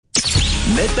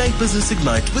Nedbank Business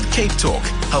Ignite with Cape Talk,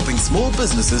 helping small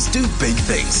businesses do big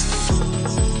things.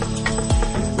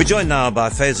 We're joined now by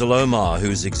Faisal Omar,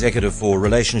 who's Executive for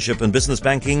Relationship and Business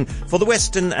Banking for the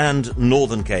Western and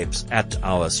Northern Capes at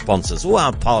our sponsors, or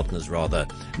our partners rather,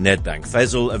 Nedbank.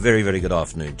 Faisal, a very, very good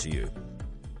afternoon to you.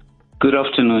 Good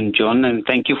afternoon, John, and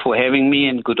thank you for having me,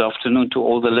 and good afternoon to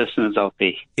all the listeners out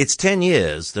there. It's 10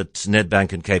 years that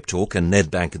Nedbank and Cape Talk and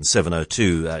Nedbank and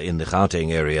 702 in the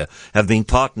Gauteng area have been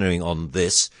partnering on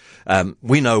this.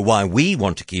 We know why we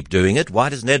want to keep doing it. Why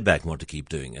does Nedbank want to keep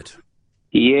doing it?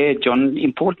 Yeah, John,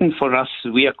 important for us.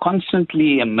 We are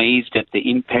constantly amazed at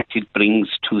the impact it brings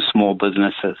to small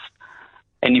businesses.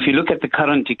 And if you look at the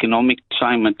current economic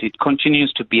climate, it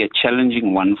continues to be a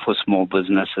challenging one for small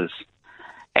businesses.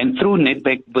 And through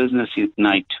Nedbank Business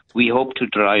Ignite, we hope to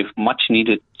drive much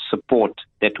needed support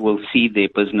that will see their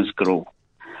business grow.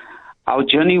 Our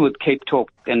journey with Cape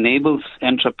Talk enables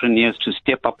entrepreneurs to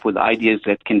step up with ideas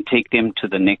that can take them to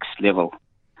the next level.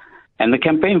 And the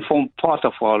campaign formed part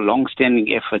of our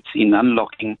long-standing efforts in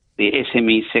unlocking the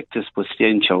SME sector's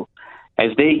potential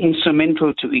as they're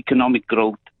instrumental to economic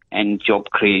growth and job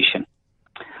creation.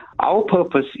 Our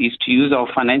purpose is to use our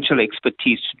financial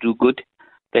expertise to do good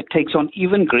that takes on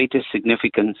even greater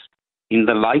significance in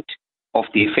the light of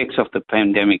the effects of the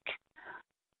pandemic.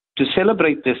 To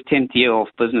celebrate this 10th year of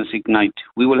Business Ignite,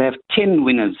 we will have 10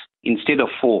 winners instead of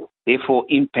 4, therefore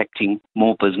impacting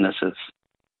more businesses.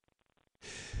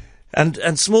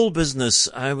 And small business,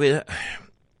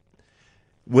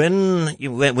 when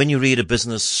you read a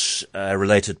business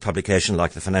related publication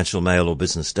like the Financial Mail or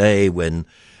Business Day,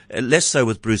 less so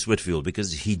with Bruce Whitfield,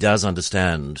 because he does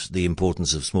understand the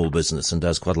importance of small business and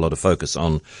does quite a lot of focus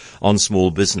on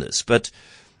small business. But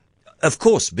of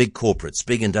course, big corporates,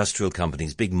 big industrial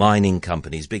companies, big mining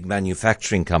companies, big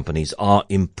manufacturing companies are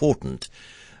important.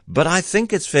 But I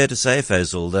think it's fair to say,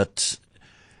 Faisal, that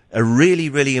a really,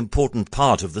 really important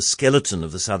part of the skeleton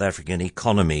of the South African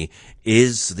economy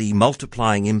is the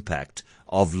multiplying impact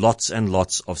of lots and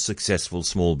lots of successful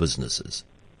small businesses.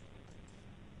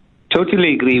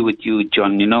 Totally agree with you,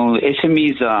 John. You know,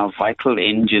 SMEs are a vital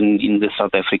engine in the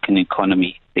South African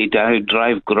economy. They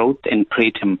drive growth and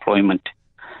create employment.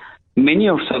 Many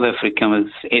of South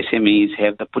Africa's SMEs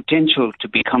have the potential to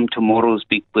become tomorrow's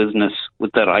big business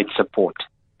with the right support.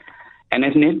 And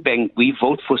as Nedbank, we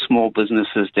vote for small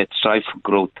businesses that strive for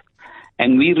growth.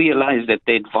 And we realize that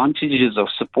the advantages of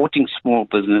supporting small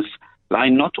business lie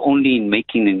not only in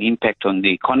making an impact on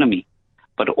the economy,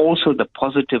 but also the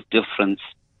positive difference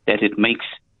that it makes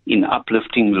in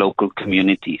uplifting local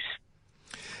communities.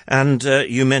 And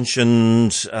you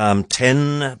mentioned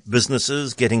 10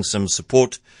 businesses getting some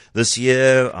support this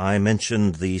year. I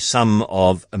mentioned the sum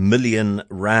of R1 million.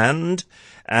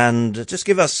 And just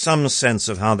give us some sense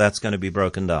of how that's going to be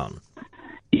broken down.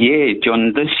 Yeah,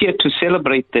 John, this year to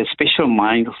celebrate the special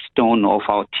milestone of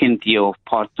our 10th year of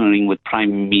partnering with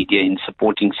Prime Media in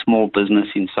supporting small business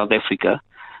in South Africa,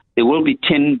 there will be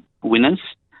 10 winners,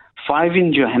 5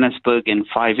 in Johannesburg and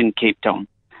 5 in Cape Town.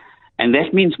 And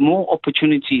that means more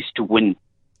opportunities to win.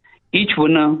 Each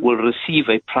winner will receive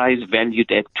a prize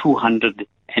valued at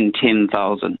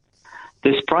 210,000.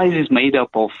 This prize is made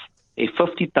up of a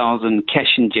 50,000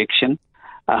 cash injection,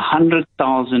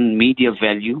 100,000 media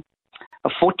value, a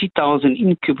 40,000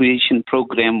 incubation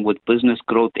program with business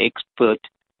growth expert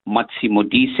Matsi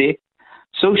Modise,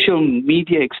 social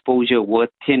media exposure worth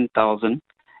 10,000,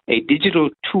 a digital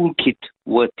toolkit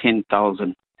worth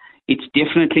 10,000. It's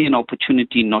definitely an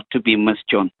opportunity not to be missed,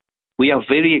 John. We are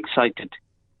very excited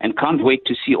and can't wait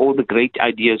to see all the great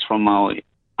ideas from our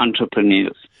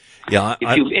entrepreneurs. Yeah,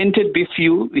 if you've entered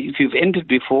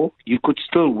before, you could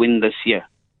still win this year,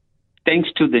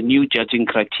 thanks to the new judging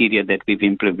criteria that we've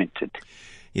implemented.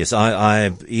 Yes,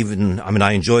 I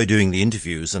enjoy doing the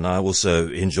interviews, and I also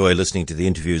enjoy listening to the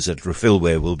interviews that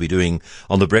Rafilwe will be doing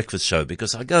on The Breakfast Show,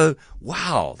 because I go,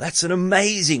 wow, that's an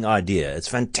amazing idea. It's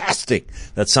fantastic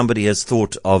that somebody has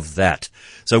thought of that.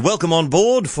 So welcome on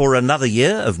board for another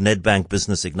year of Nedbank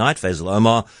Business Ignite. Faisal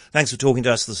Omar, thanks for talking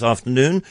to us this afternoon.